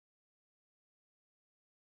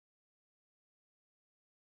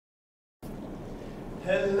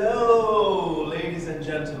Hello, ladies and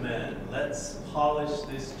gentlemen. Let's polish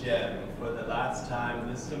this gem for the last time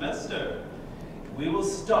this semester. We will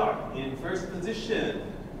start in first position,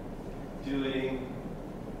 doing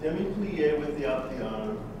demi-plie with the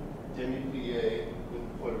applique, demi-plie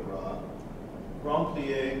with port de bras, grand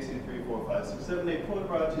plie, 2, 3, 4, 5, 6, 7, 8, port de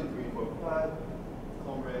bras, 2, 3, 4, 5,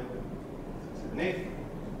 cambre, 6, 7, 8.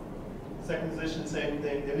 Second position, same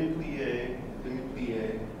thing, demi-plie,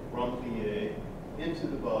 grand plie, into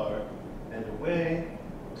the bar and away,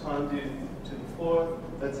 tendu to the fourth.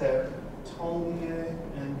 Let's have tendu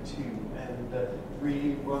and 2 and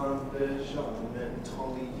 3 rond de jambe and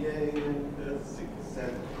tendu and 6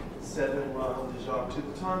 and 7 rond de jambe to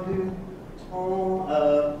the tendu,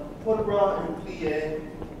 port de bras and plie,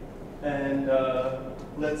 and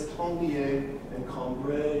let's tendu and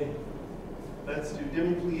cambre. Let's do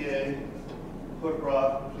demi-plie, port de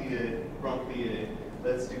bras, plie, grand plie.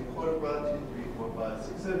 Let's do port de bras, 2, 3, 4, 5,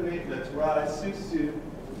 6, 7, 8. Let's rise,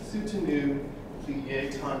 soutenu, plie,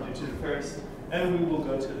 tendu to the first, and we will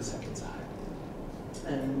go to the second side.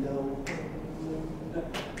 And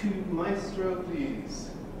to maestro, please.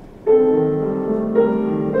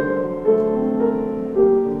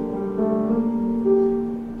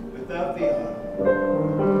 Without the arm.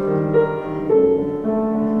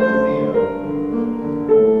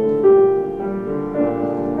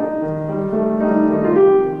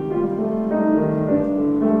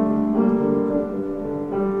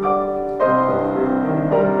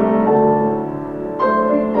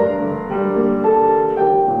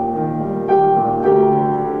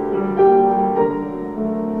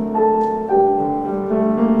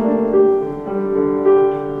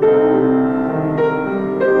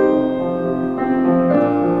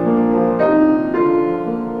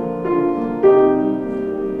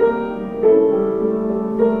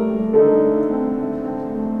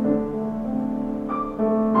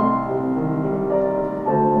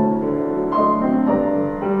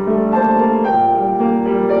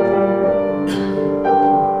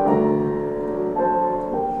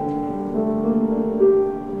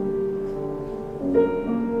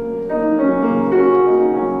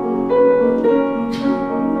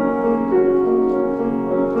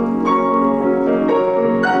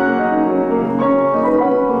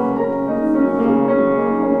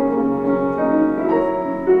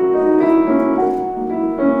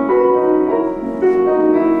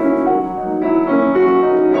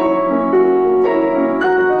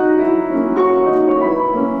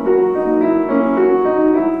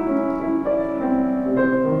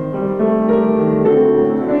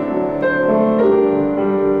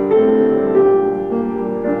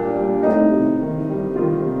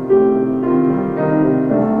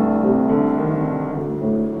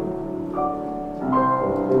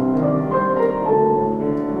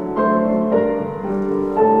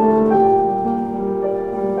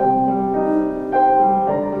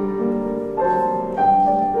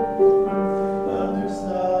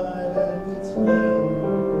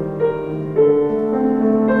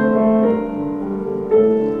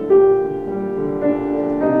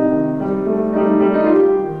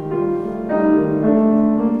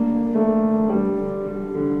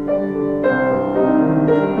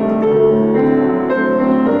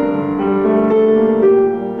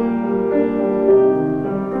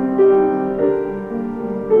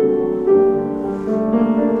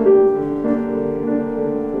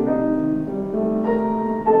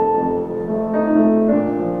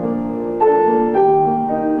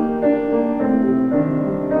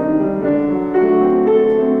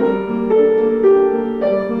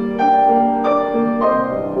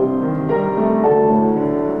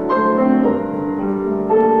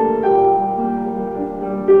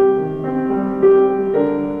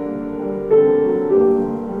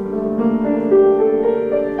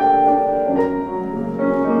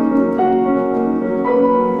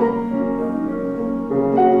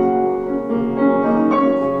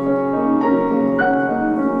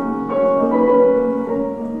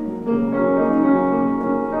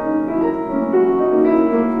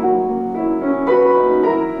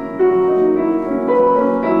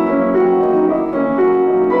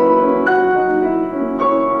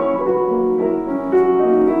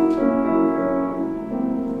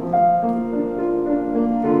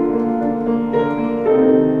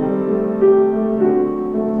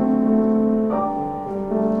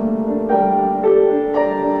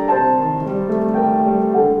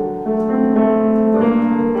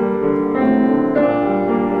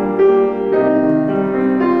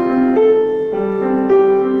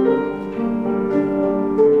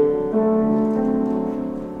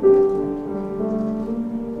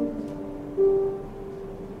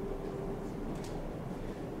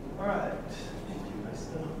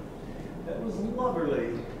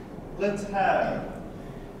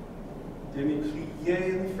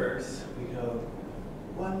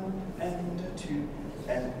 1 and 2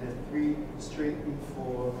 and 3, straighten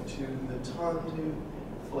 4 to the tendu,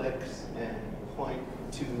 flex and point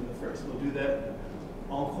to the first. We'll do that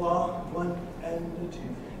en croix, 1 and 2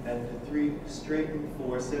 and 3, straighten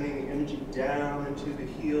 4, sending the energy down into the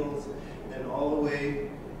heels and all the way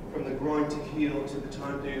from the groin to heel to the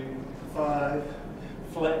tendu, 5,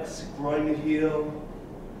 flex, groin to heel,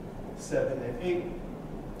 7 and 8,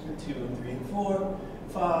 and 2 and 3 and 4,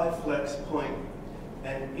 5, flex, point,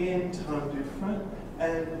 and in, tendu front,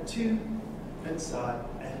 and 2, and side,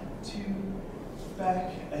 and 2,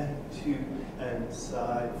 back, and 2, and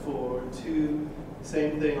side, 4, 2,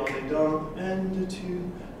 same thing on the down, and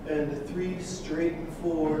 2, and 3, straighten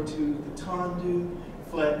 4 to the tendu,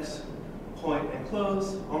 flex, point and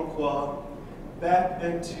close, en croix, back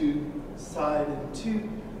and 2, side and 2,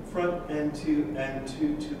 front and 2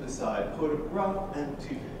 to the side, port de bras and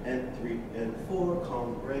 2 and 3 and 4,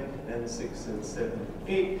 cambre and 6 and 7 and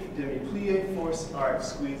 8, demi-plie, force arc,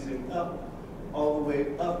 squeezing up, all the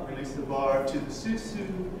way up, release the bar to the susu,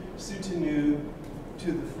 soutenu,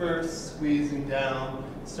 to the first, squeezing down,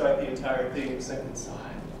 start the entire thing, second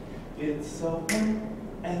side. It's a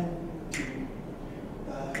 1 and 2,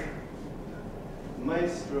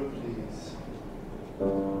 maestro, please.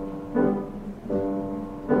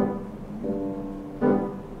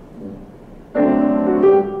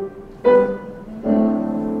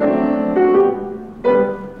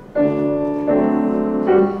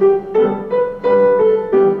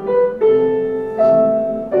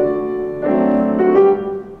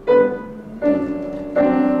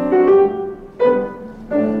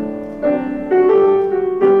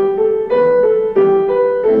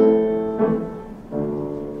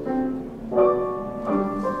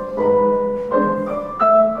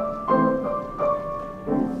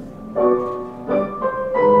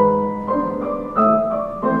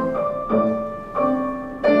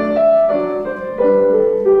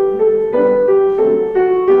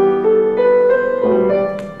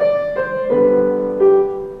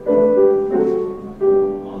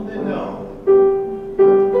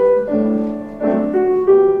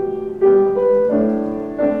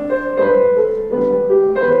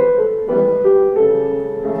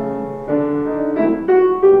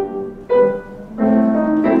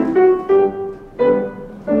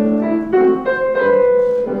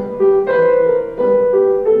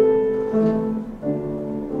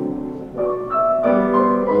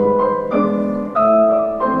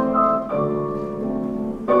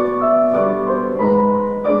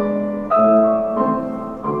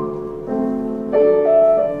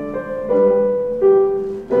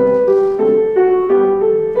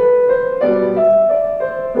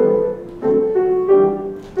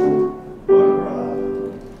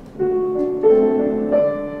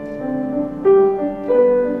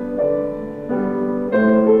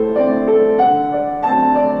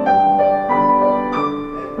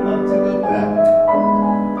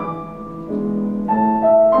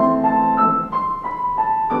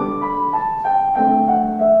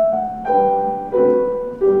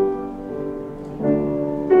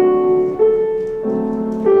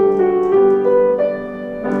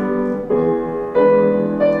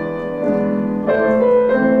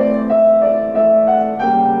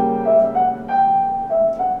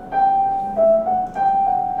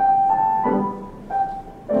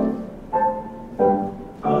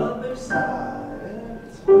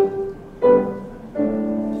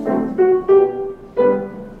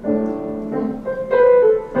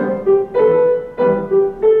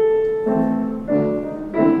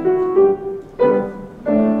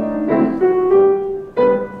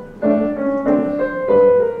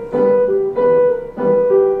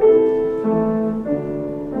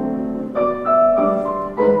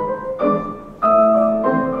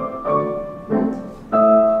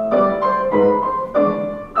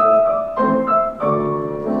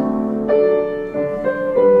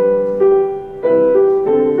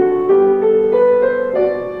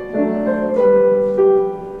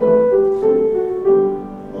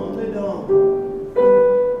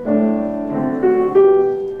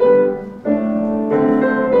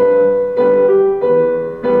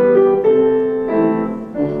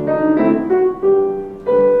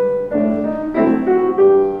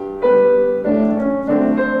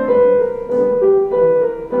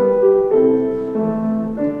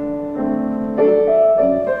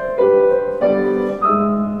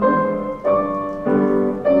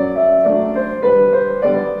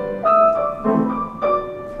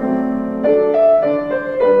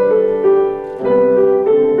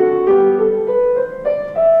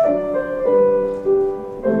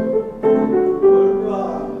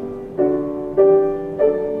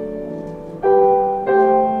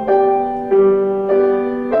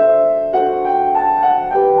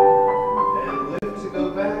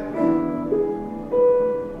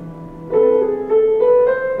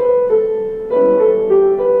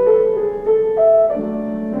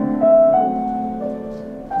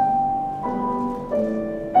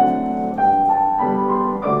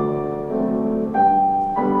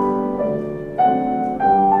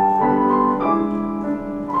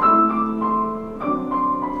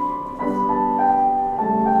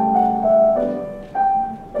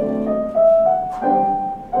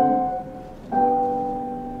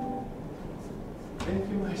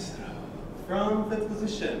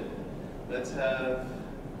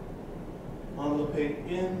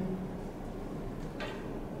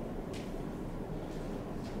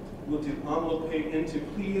 We'll do envelope into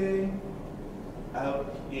plie,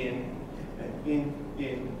 out, in, and in.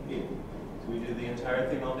 So we do the entire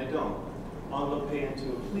thing en dedans. Envelope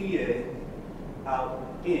into a plie, out,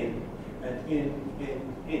 in, and in.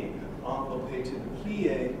 Envelope to the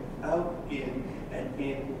plie, out, in, and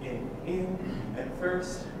in, and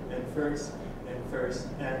first, and first, and first,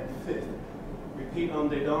 and fifth. Repeat en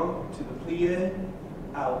dedans to the plie,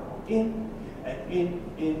 out, in, and in.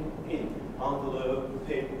 Envelope,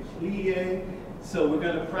 plie. So we're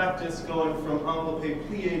going to practice going from envelope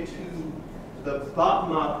plie to the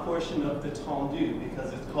battement portion of the tendu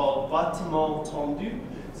because it's called battement tendu.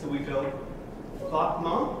 So we go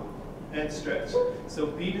battement and stretch. So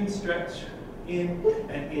beat and stretch, in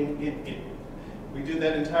and in. We do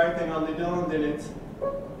that entire thing en dedans, then it's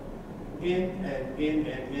in and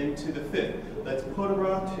in to the fifth. Let's put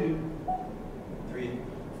around 2, 3,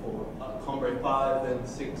 4, cambre 5 and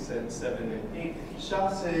 6 and 7 and 8.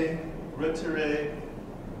 Chassé, retiré,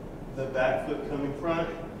 the back foot coming front,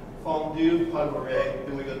 fondu, pas bourré,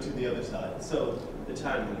 then we go to the other side. So the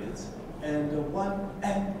timing is, and a 1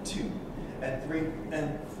 and 2, and 3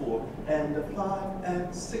 and 4, and a 5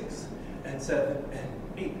 and 6, and 7 and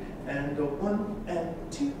 8, and a 1 and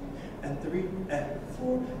 2, and 3 and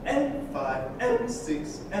 4, and 5 and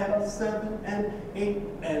 6, and 7 and 8,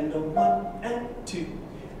 and a 1 and 2,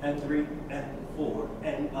 and 3 and 4,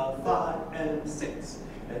 and a 5 and 6,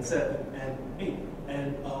 and 7 and 8,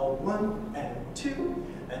 and a 1 and 2,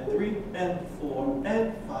 and 3 and 4,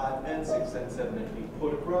 and 5 and 6, and 7 and 8.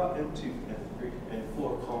 Port de bras and 2 and 3 and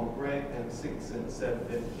 4, cambre and 6 and 7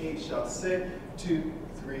 and 8, chassé, 2,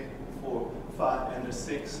 3, 4, 5 and a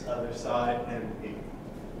 6, other side and 8.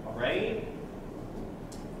 All right?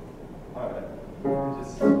 All right.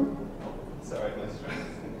 Just, sorry, my strength.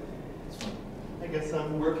 I guess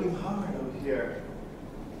I'm working hard over here.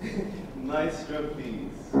 Nice stroke, please.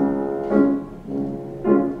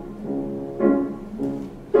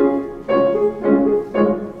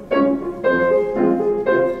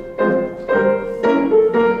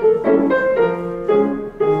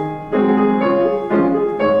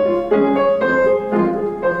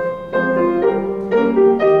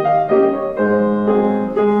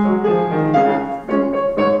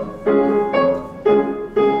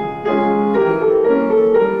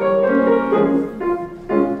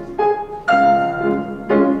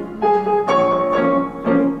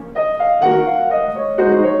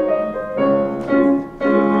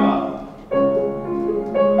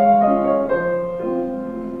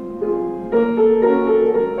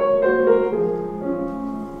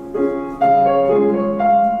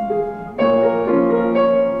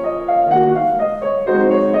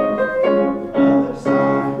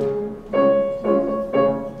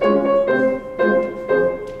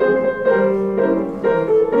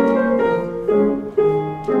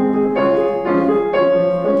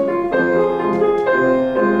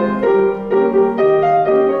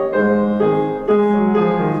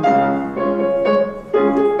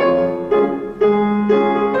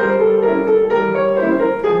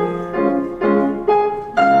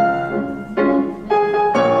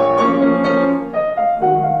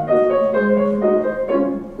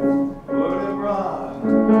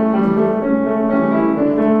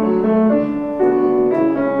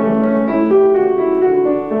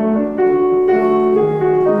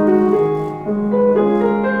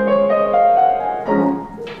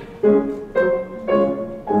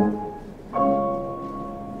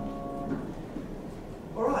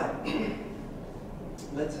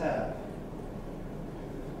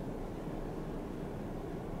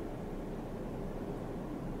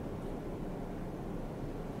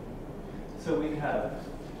 So we have,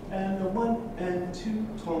 and a 1 and 2,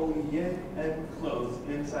 tournier and close,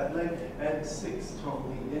 inside leg, and 6,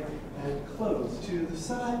 tournier and close, to the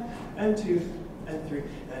side, and 2, and 3,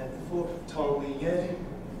 and 4, tournier,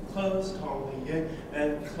 close, tournier,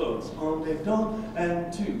 and close, en dedans,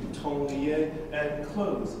 and 2, tournier, and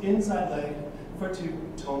close, inside leg, for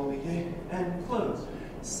 2, tournier, and close,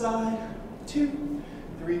 side, 2,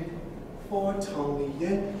 3, 4,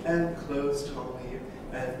 tournier, and close, tournier,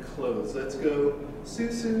 and close. Let's go.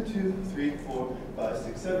 Sous, 2, 3, 4, 5,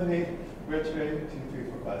 6, 7, 8. Retrait, 2, 3,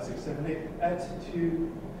 4, 5, 6, 7, 8.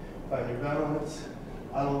 Attitude. Find your balance.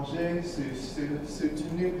 Allongé,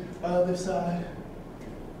 soutenu. Other side.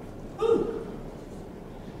 Ooh.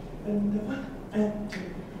 And 1 and 2.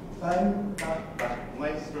 5, 5, 5.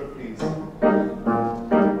 Maestro, please.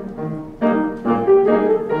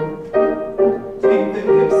 Take the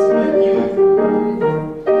hips with you.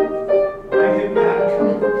 Right hip back.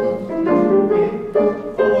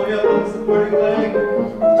 All the way up on the supporting leg.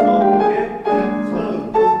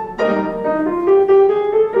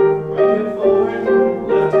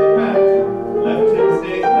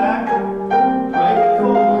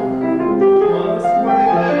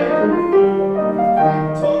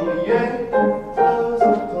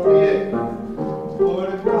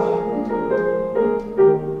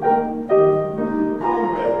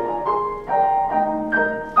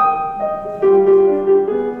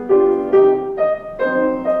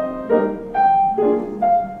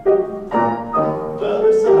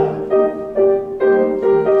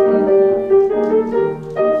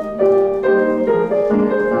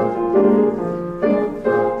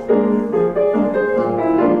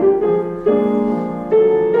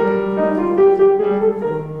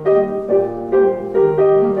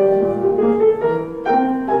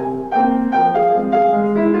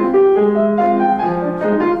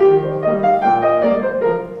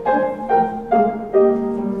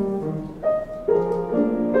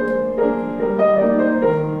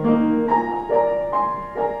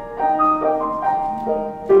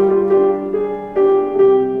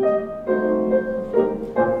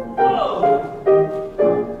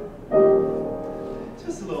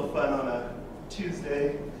 fun on a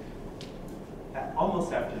Tuesday,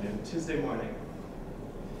 almost afternoon, Tuesday morning.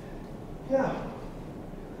 Yeah.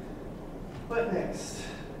 What next?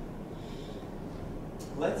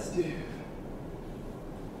 Let's do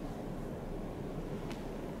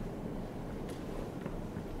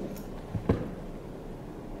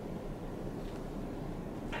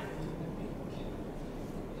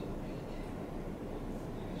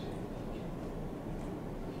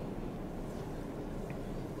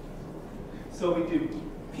so we do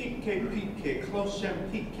pique, pique, cloche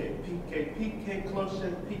and pique, pique, pique, cloche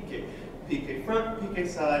and pique, pique front, pique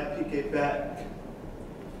side, pique back,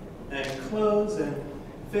 and close and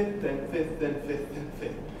fifth and fifth and fifth and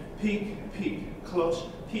fifth. Pique, pique, cloche,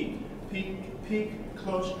 pique, pique, pique,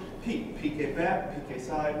 cloche, pique, pique back, pique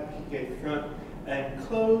side, pique front, and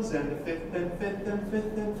close and the fifth and fifth and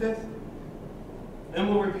fifth and fifth. And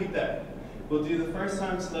we'll repeat that. We'll do the first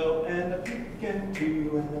time slow, and a pique and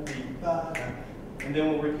two and a pique ba da. And then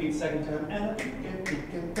we'll repeat second time, and a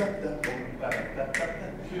pique and da da da da da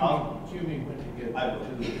da. Cue me when you get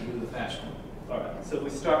to the fast one. All right, so we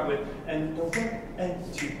start with and one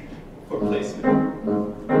and two for placement.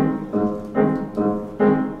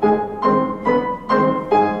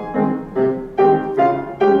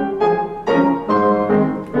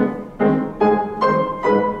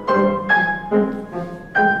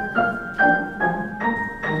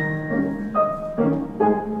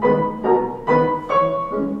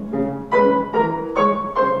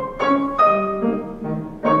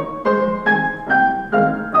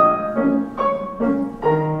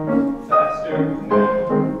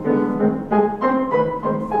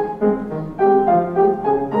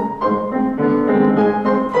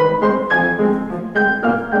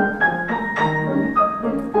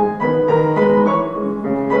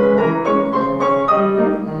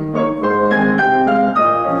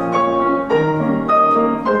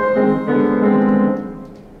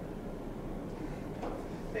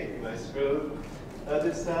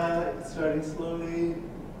 Other side, starting slowly.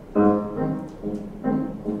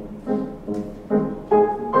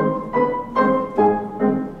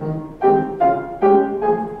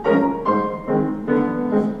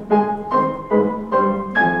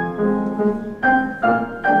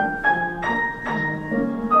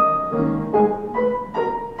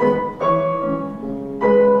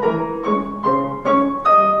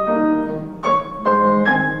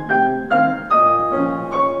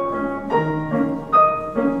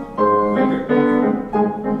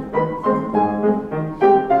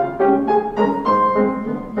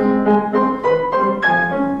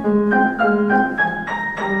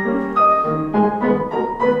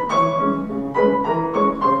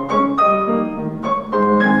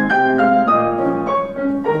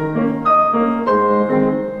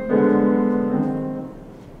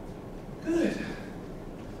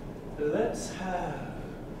 Let's have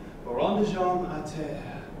a rond de jambe à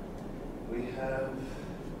terre. We have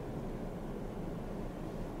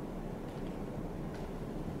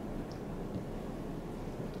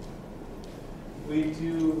we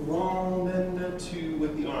do rond and a two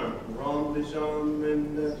with the arm. Rond de jambe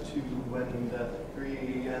and a two and a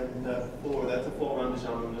three and a four. That's a full rond de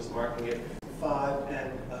jambe. I'm just marking it. 5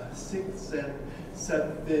 and a 6 and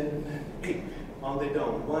 7 and 8. On they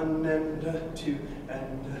don't. 1 and a 2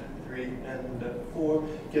 and a 3 and a 4.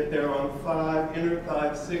 Get there on 5, inner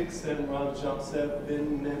 5, 6, and rond de jambe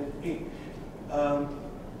 7 and 8.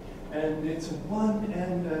 And it's 1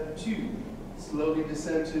 and a 2. Slowly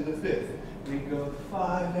descend to the 5th. We go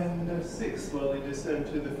 5 and a 6. Slowly descend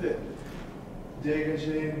to the 5th.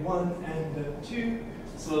 Dégagé 1 and a 2.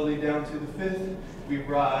 Slowly down to the 5th. We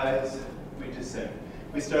rise. We descend.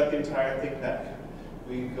 We start the entire thing back.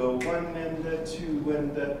 We go 1 and a 2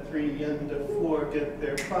 and a 3 and a 4, get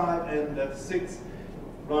there 5 and a 6,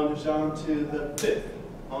 rond de jambe to the 5th.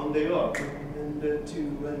 On they are. 1 and a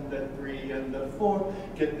 2 and a 3 and a 4,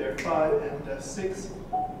 get there 5 and a 6,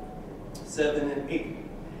 7 and 8.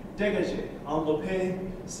 Dégagé,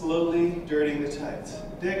 enveloppé, slowly dirtying the tights.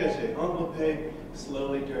 Dégagé, enveloppé,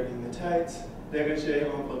 slowly dirtying the tights. Dégagé,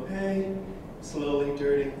 enveloppé, slowly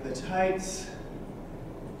dirtying the tights.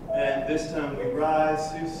 And this time we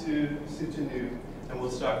rise, soutenu, and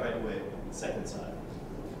we'll start right away, second side.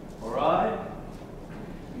 All right?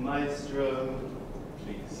 Maestro,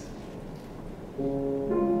 please.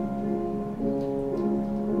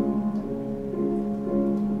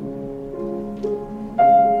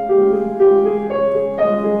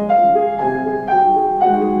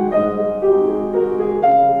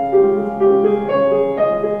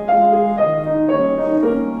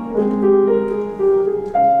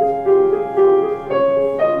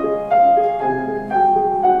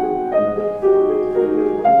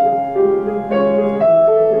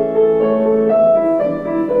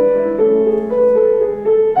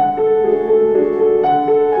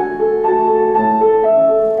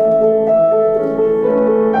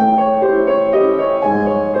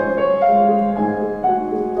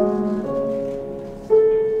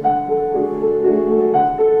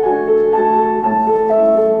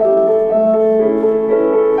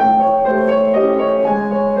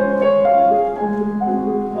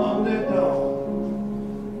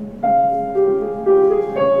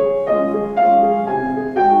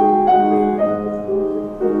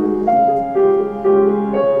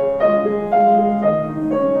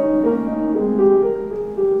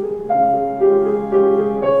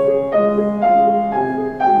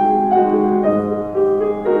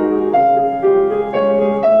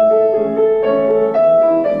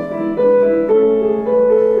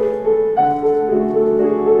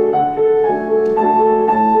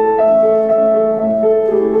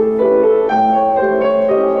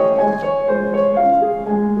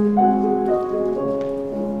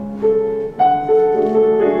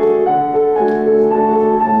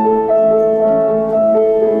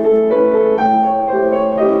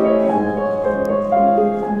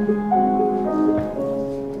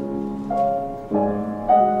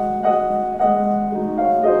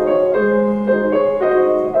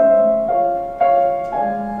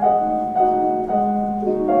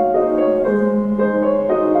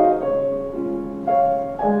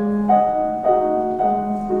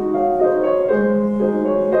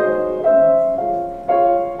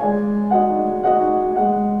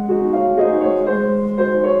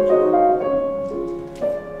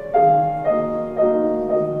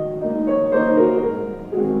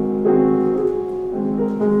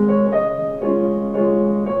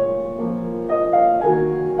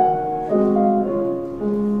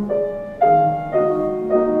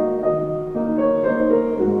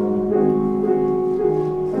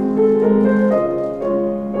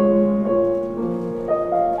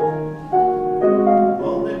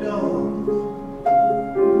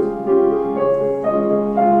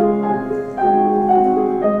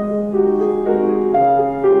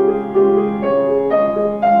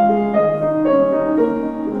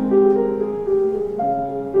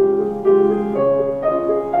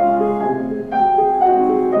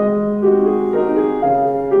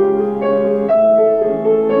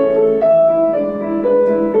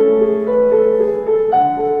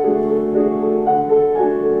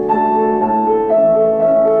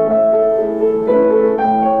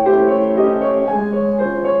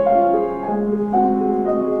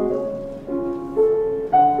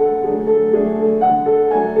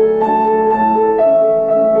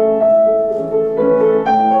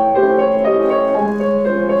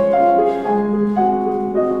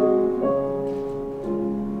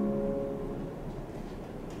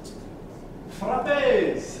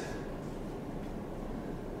 Frappes!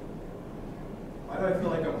 Why do I feel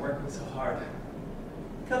like I'm working so hard?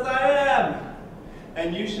 Because I am!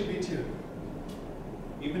 And you should be too.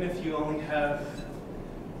 Even if you only have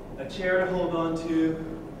a chair to hold on to,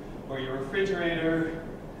 or your refrigerator,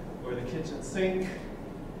 or the kitchen sink,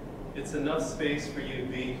 it's enough space for you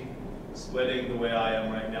to be sweating the way I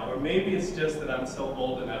am right now. Or maybe it's just that I'm so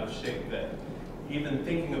old and out of shape that even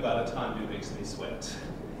thinking about a time makes me sweat.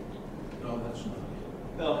 No, that's not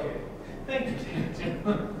it. Okay, thank you, Jim.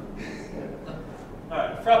 All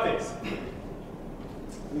right, frappes.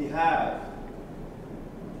 We have,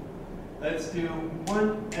 let's do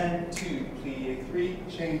 1 and 2, plie 3,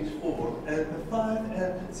 change 4, and the 5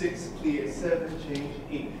 and 6, plie 7, change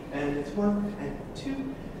 8, and it's 1 and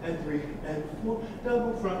 2 and 3 and 4,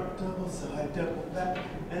 double front, double side, double back,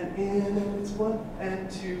 and in, and it's 1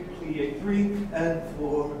 and 2, plie 3 and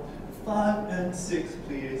 4, 5 and 6,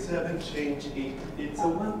 plie 7, change 8, it's a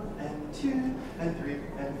 1 and 2 and 3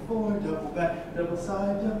 and 4, double back, double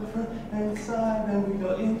side, double front, and side, and we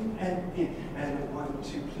go in, and 1,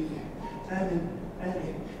 2, plie, and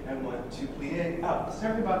in, and 1, 2, plie, out.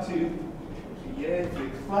 Start about 2, plie,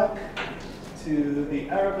 flick, flack, to the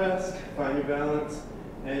arabesque, find your balance,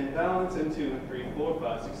 and balance in 2 and 3, 4,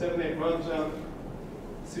 5, 6, 7, 8, run jump,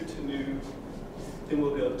 soutenu, then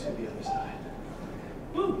we'll go to the other side.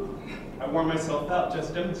 Woo! I wore myself out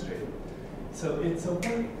just demonstrating. So it's a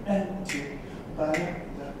 1 and 2,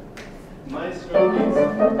 my stroke is.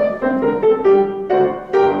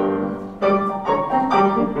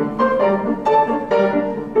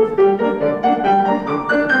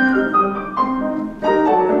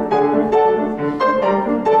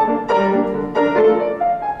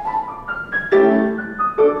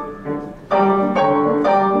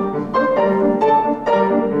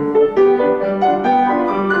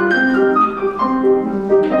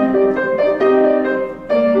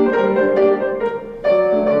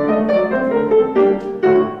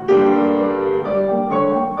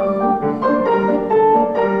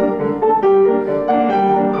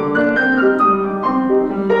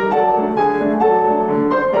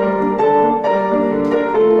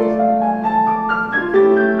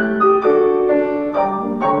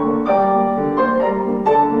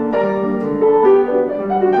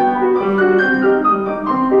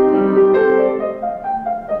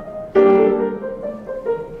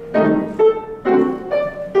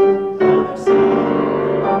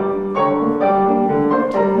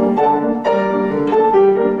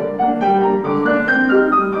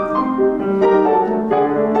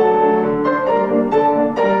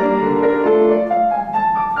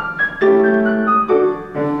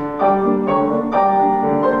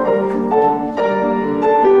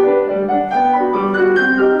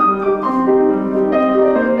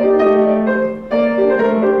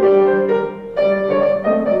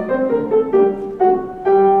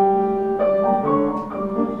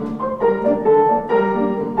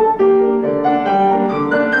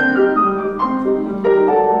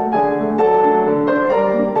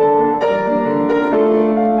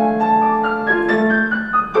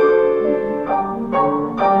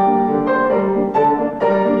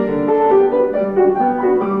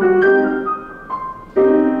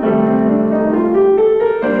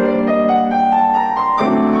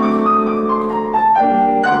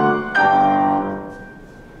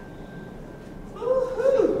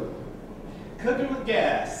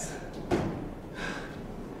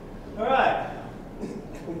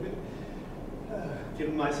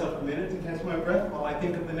 Giving myself a minute to catch my breath while I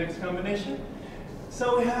think of the next combination.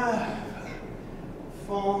 So we have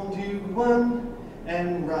fondue 1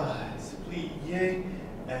 and rise, plie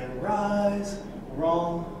and rise,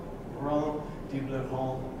 rond, rond, double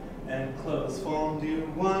rond, and close. Fondue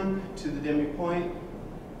 1 to the demi-point,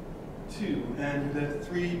 2 and the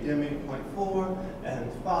 3, demi-point 4,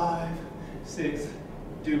 and 5, 6,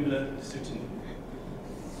 double soutenu.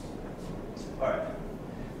 All right.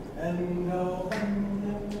 And go 1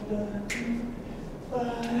 and 2, 5.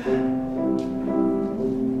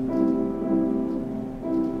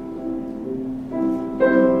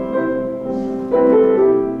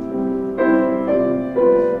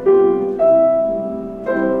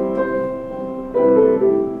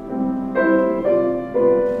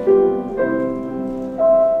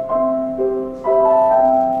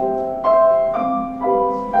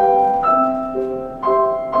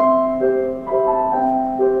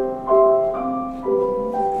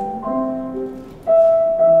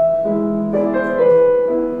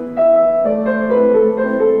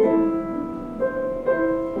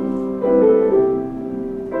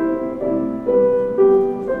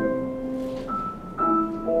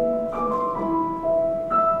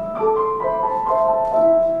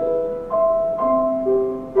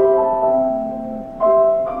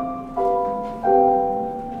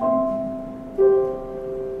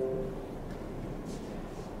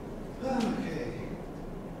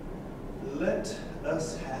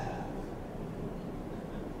 us have.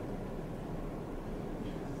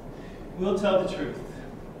 We'll tell the truth.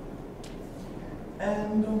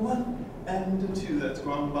 And a 1 and a 2, that's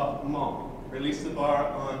grand battement. Release the bar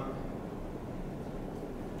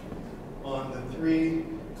on the 3,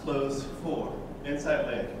 close 4, inside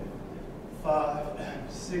leg. 5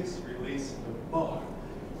 and 6, release the bar.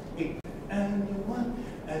 8 and a 1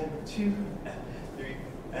 and 2 and 3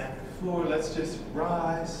 and 4. Let's just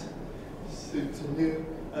rise. Suit to new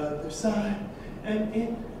other side. And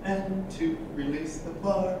in and 2, release the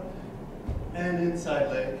bar. And inside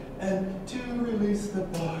leg. And 2, release the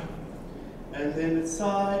bar. And then it's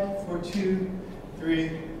side for 2,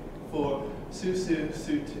 3, 4. Suit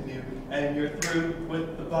to new. And you're through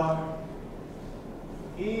with the bar.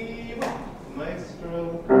 Eva,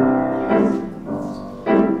 maestro.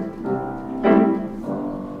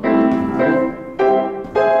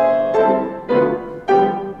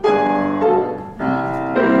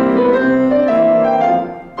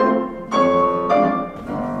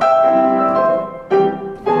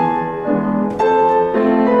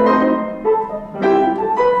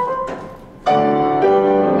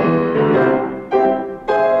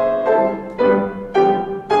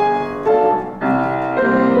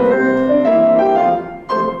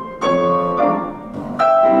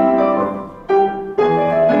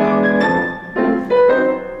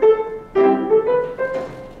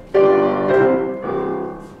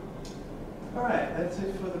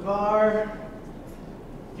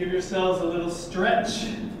 Give yourselves a little stretch.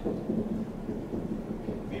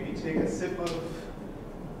 Maybe take a sip of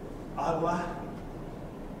agua,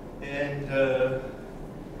 and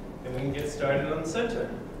we can get started on the center.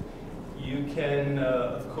 You can,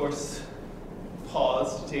 of course,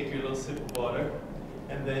 pause to take your little sip of water,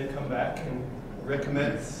 and then come back and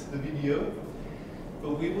recommence the video.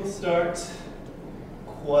 But we will start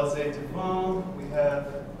croisé devant. We have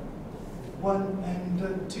 1 and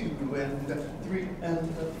a 2 and a 3 and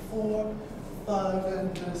a 4, 5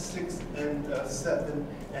 and a 6 and a 7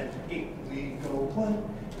 and 8. We go 1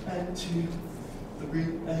 and 2, 3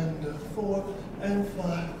 and a 4 and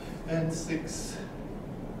 5 and 6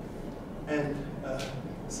 and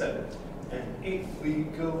 7 and 8. We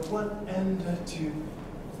go 1 and a 2,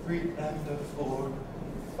 3 and a 4,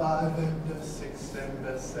 5 and a 6 and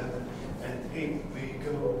a 7 and 8. We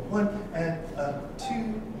go 1 and a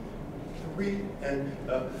 2, 3 and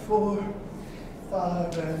a 4,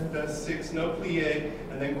 5 and a 6, no plie,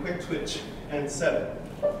 and then quick twitch, and 7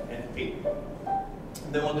 and 8.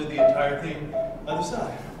 And then we'll do the entire thing other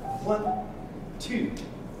side. 1, 2,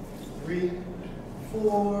 3,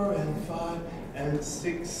 4 and 5 and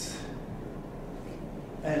 6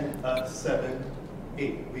 and 7,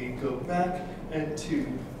 8. We go back and 2,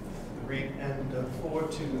 3 and a 4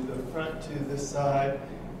 to the front, to the side,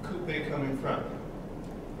 coupe come in front.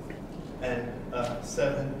 And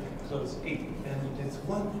 7, close 8, and it is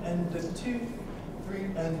 1 and a 2, 3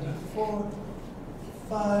 and a 4,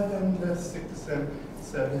 5 and a 6 and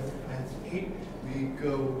 7 and 8. We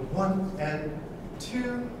go 1 and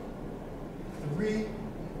 2, 3,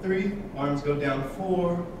 3, arms go down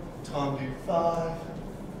 4, tendu 5,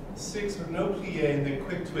 6 with no plie, and then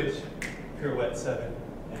quick twitch, pirouette 7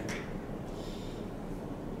 and 8.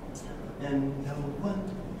 And now 1,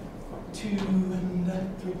 2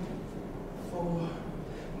 and 3, 4,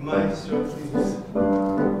 maestro, please.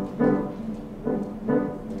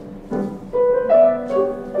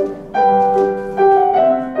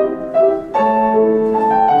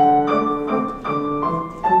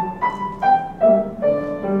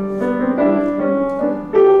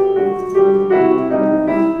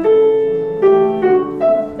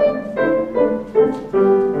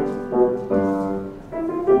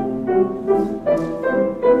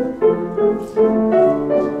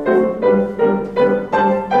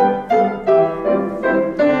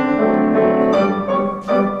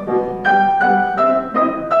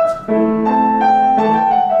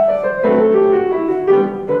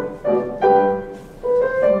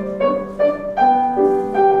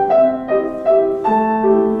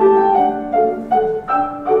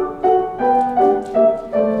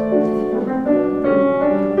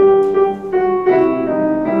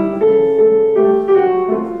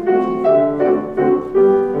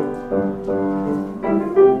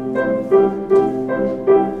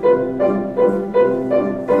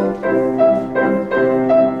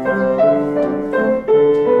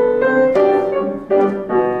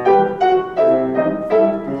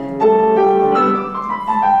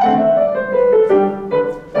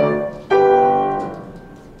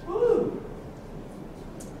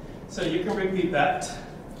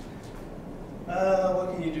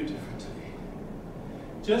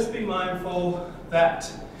 that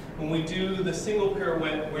when we do the single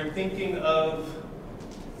pirouette, we're thinking of,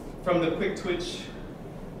 from the quick twitch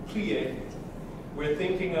plie, we're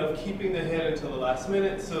thinking of keeping the head until the last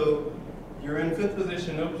minute. So you're in fifth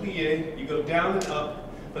position, no plie, you go down and up,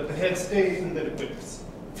 but the head stays and then it whips.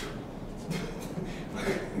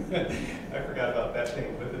 I forgot about that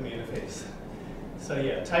thing, whipping me in the face. So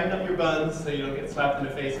yeah, tighten up your buns so you don't get slapped in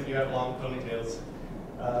the face if you have long ponytails.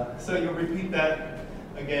 So you'll repeat that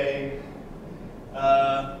again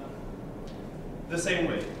the same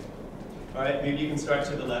way. All right, maybe you can start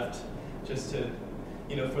to the left just to,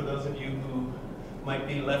 for those of you who might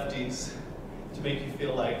be lefties, to make you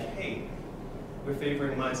feel like, hey, we're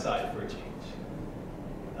favoring my side for a change.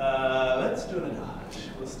 Let's do an adage.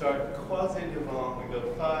 We'll start quasi-devant. We go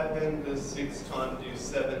 5 and 6, tendu,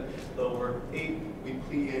 7, lower, 8. We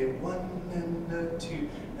plie 1 and 2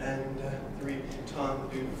 and 3,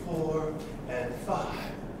 tendu, 4 and 5,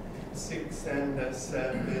 6 and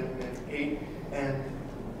 7 and 8 and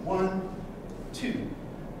 1, 2,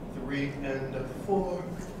 3 and 4,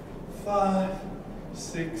 5,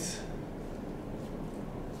 6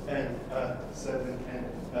 and 7 and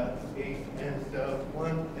 8 and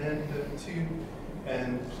 1 and 2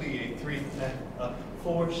 and plie 3 and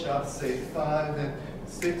 4, chassé 5 and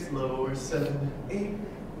 6, lower 7 and 8,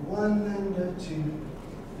 1 and 2,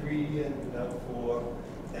 3 and 4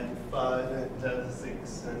 and 5 and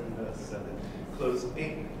 6 and 7, close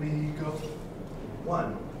 8, we go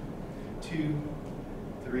 1, 2,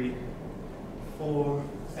 3, 4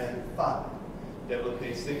 and 5,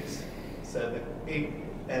 développé 6, 7, 8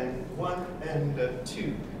 and 1 and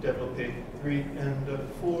 2, développé 3 and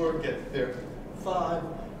 4, get there 5,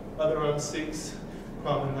 other arm 6,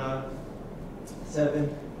 promenade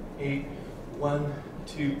 7, 8, 1,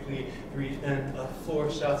 2, plie 3 and 4,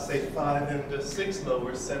 chassé 5 and 6,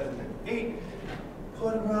 lower 7 and 8,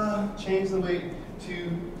 put around, change the weight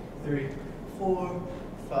 2, 3, 4,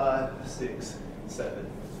 5, 6,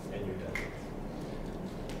 7, and you're done.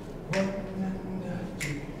 1 and 2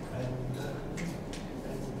 and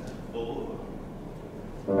 4.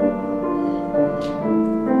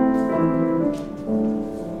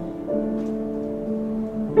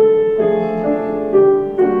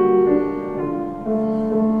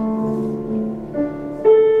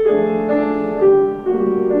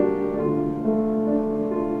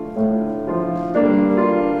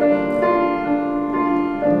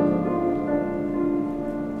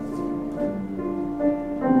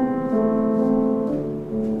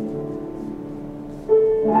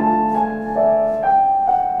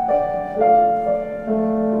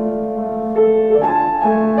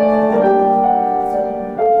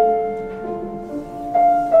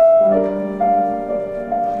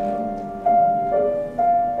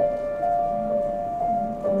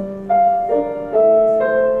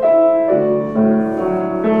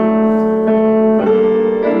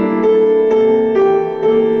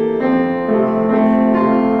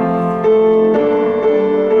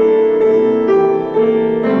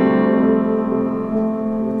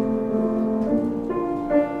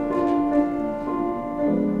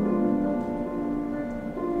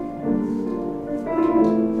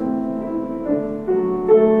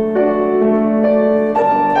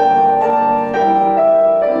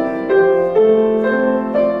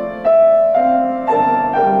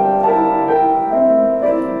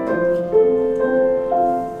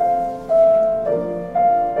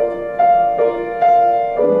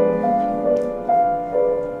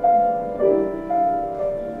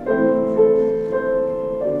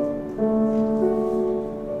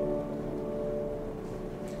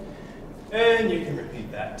 And you can repeat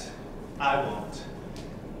that. I won't.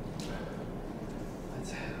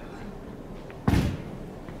 Let's have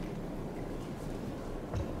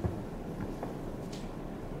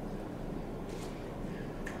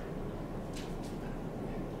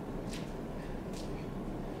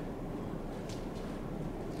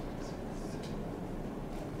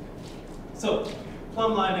So,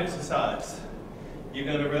 plumb line exercise. You're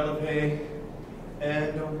going to releve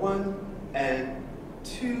and 1 and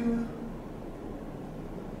 2,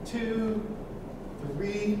 2,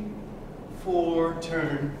 3, 4,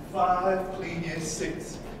 turn 5, plie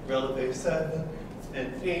 6, releve 7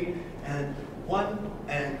 and 8, and 1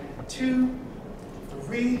 and 2,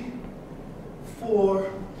 3,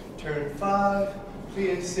 4, turn 5,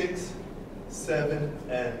 plie 6, 7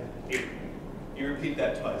 and 8. You repeat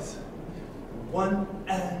that twice. 1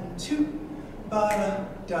 and 2, ba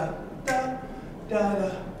da da da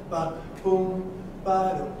da ba boom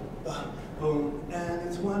ba da ba boom, and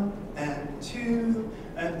it's 1 and 2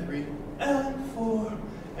 and 3 and 4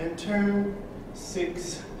 and turn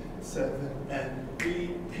 6, 7 and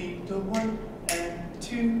repeat the 1 and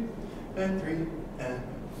and 3 and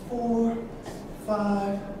 4,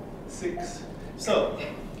 5, 6. So,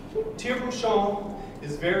 tire-bouchon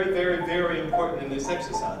is very, very, very important in this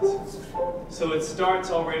exercise. So it starts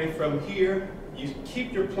already from here. You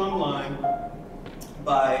keep your plumb line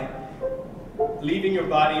by leaving your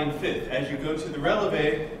body in fifth. As you go to the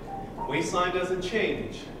releve, waistline doesn't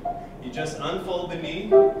change. You just unfold the knee,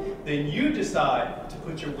 then you decide to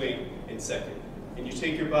put your weight in second. And you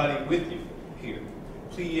take your body with you here.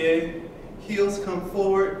 Plie, heels come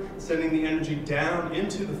forward, sending the energy down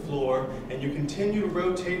into the floor, and you continue to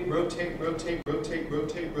rotate, rotate, rotate, rotate,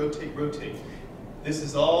 rotate, rotate, rotate. This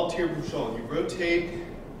is all tire-bouchon.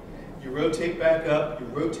 You rotate back up, you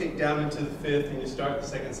rotate down into the fifth, and you start the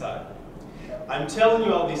second side. I'm telling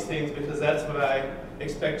you all these things because that's what I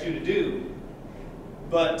expect you to do.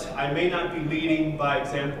 But I may not be leading by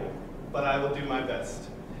example, but I will do my best.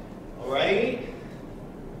 All right?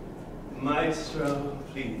 Maestro,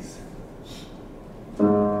 please.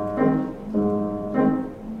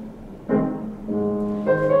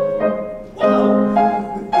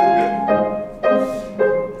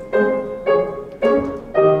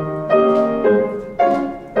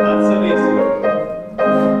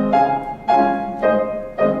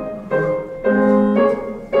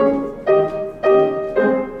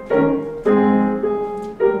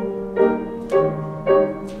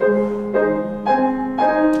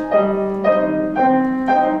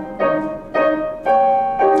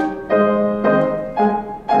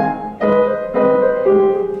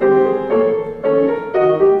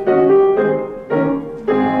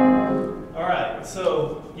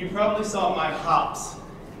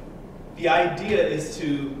 The idea is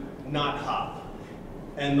to not hop.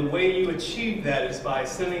 And the way you achieve that is by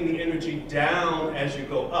sending the energy down as you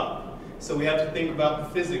go up. So we have to think about the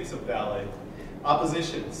physics of ballet.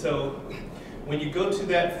 Opposition. So when you go to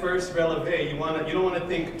that first releve, you don't want to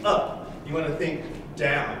think up, you want to think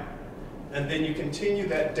down. And then you continue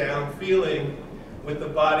that down feeling with the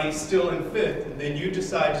body still in fifth, and then you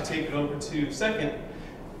decide to take it over to second,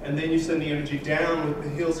 and then you send the energy down with the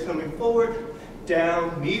heels coming forward,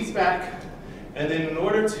 down, knees back, and then in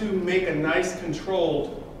order to make a nice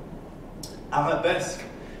controlled arabesque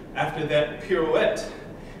after that pirouette,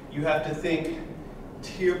 you have to think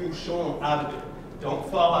tire-bouchon out of it. Don't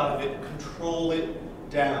fall out of it, control it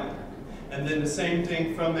down. And then the same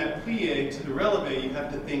thing from that plie to the releve, you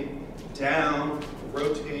have to think down,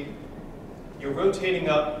 rotate. You're rotating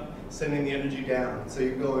up, sending the energy down. So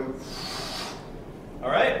you're going, all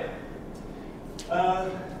right?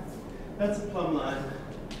 That's a plumb line.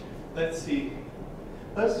 Let's see.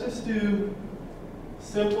 Let's just do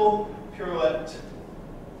simple pirouette.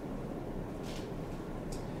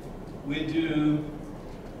 We do,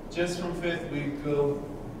 just from fifth, we go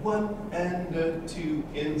 1 and 2,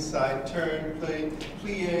 inside turn,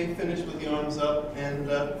 plie, finish with the arms up, and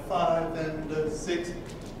 5 and 6,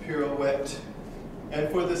 pirouette. And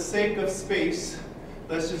for the sake of space,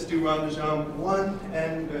 let's just do rond de jambe, 1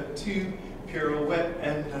 and 2, pirouette,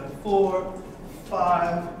 and 4,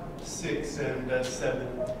 5, 6, and 7,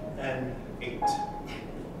 and 8.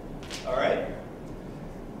 All right?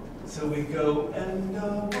 So we go and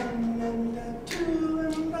 1 and 2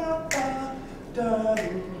 and da da da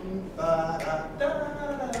da da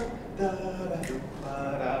da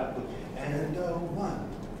da, and 1,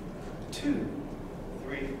 2,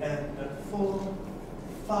 3 and 4,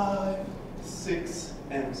 5, 6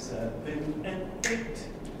 and 7 and 8.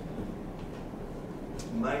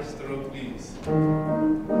 Maestro, please.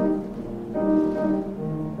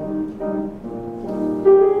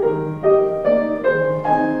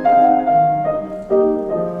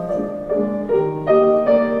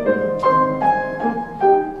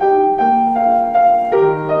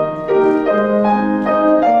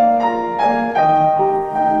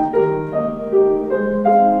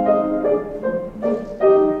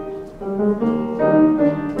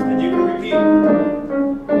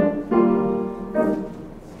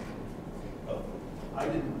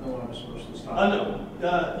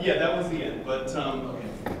 Yeah, that was the end, but okay.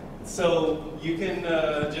 So you can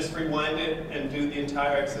just rewind it and do the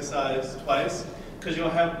entire exercise twice, because you'll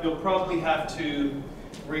probably have to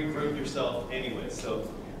regroup yourself anyway.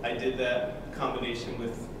 So I did that combination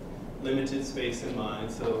with limited space in mind.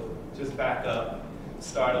 So just back up,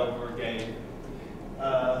 start over again.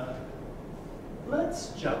 Let's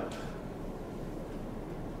jump.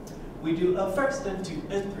 We do a first and 2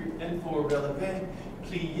 and 3 and 4 releve.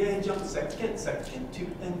 Plie, jump, second, 2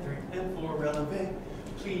 and 3 and 4 releve.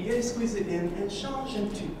 Plie, squeeze it in and change,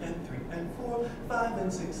 and 2 and 3 and 4, 5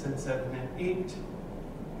 and 6 and 7 and 8.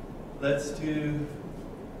 Let's do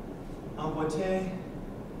emboîté.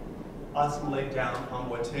 assemble down,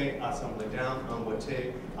 emboîté, assemble down,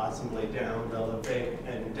 emboîté, assemble down, releve,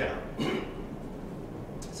 and down.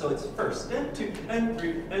 So it's first and 2 and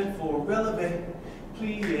 3 and 4, releve,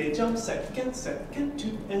 plie, jump, second,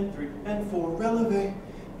 2 and 3 and 4, releve,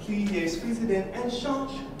 plie, squeeze it in and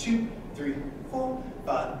change, 2, 3, 4,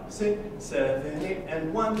 5, 6, 7, 8,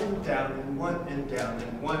 and 1 and down, and 1 and down,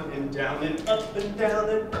 and 1 and down, and up and down,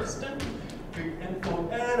 and first and 2, 3 and 4,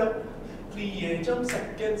 and up, plie, jump,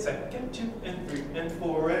 second, 2 and 3 and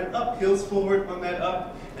 4, and up, heels forward on that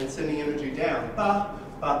up, and sending energy down, ba,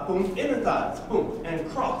 ba, boom, inner thighs, boom, and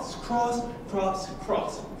cross, cross, cross,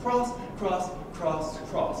 cross, cross, cross, cross,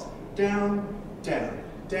 cross, down, down,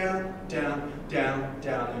 down, down, down,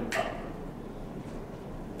 down, and up.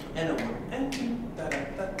 And a 1 and 2, da da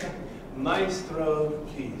da da. Maestro,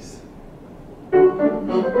 please.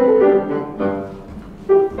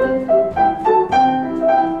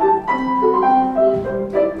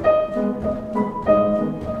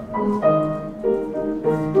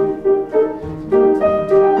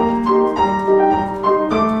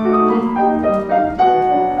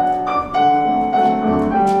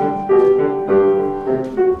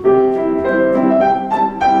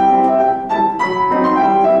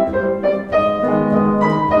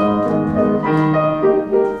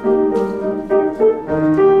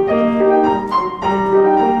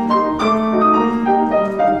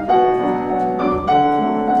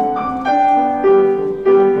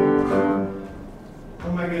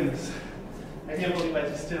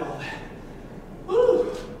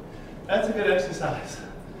 That's a good exercise,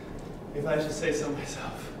 if I should say so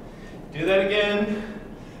myself. Do that again.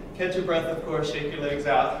 Catch your breath, of course, shake your legs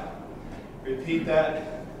out. Repeat that.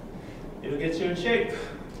 It'll get you in shape.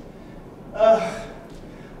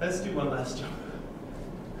 Let's do one last jump.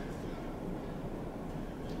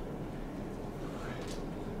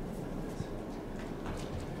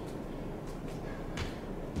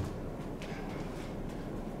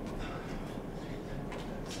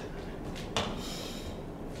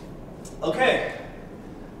 Okay,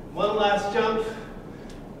 one last jump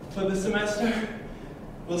for the semester.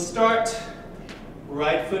 We'll start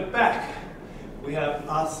right foot back. We have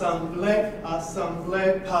assemble,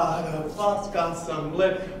 assemble, pas de basque,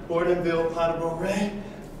 assemble, Bourdonville, pas de bourrée.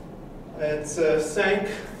 It's 5,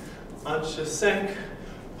 hanche 5,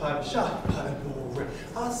 pas de chat, pas de bourrée.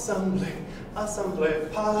 Assemble, assemble,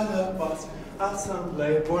 pas de basque,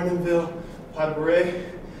 assemble, Bourdonville, pas de bourrée,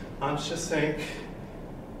 hanche 5.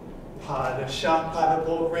 Pas de chat, pas de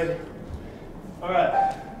bourrée. All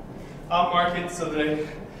right, I'll mark it so that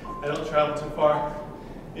I don't travel too far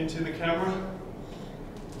into the camera.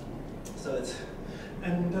 So it's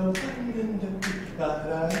and da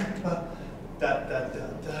da da da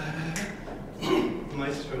da.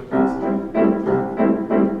 Maestro, please.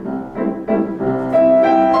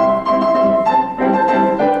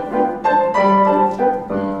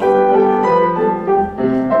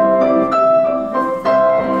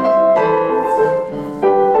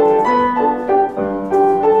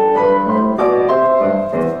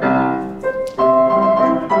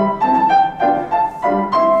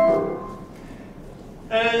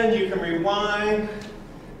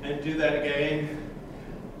 And do that again.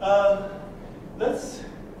 Let's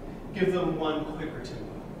give them one quicker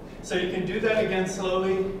tempo. So you can do that again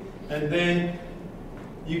slowly, and then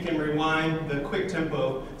you can rewind the quick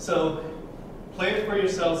tempo. So play it for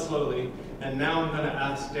yourself slowly, and now I'm going to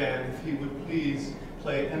ask Dan if he would please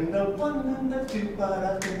play and the 1 and the 2,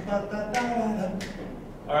 ba da da da da da.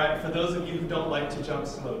 All right, for those of you who don't like to jump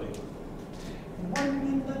slowly. 1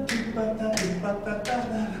 and the 2, ba da da da da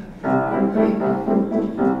da.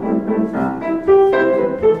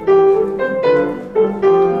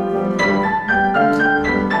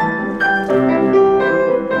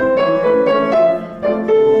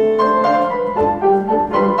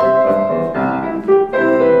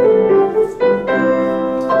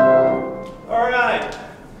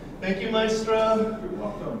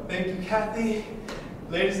 Thank you, Kathy.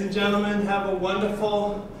 Ladies and gentlemen, have a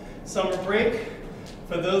wonderful summer break.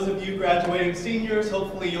 For those of you graduating seniors,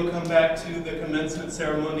 hopefully you'll come back to the commencement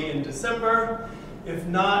ceremony in December. If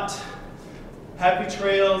not, happy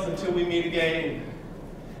trails until we meet again.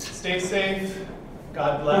 Stay safe.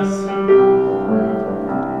 God bless.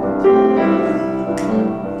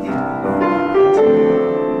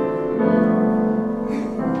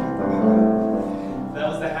 That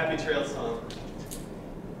was the Happy Trail song.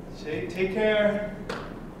 Take care.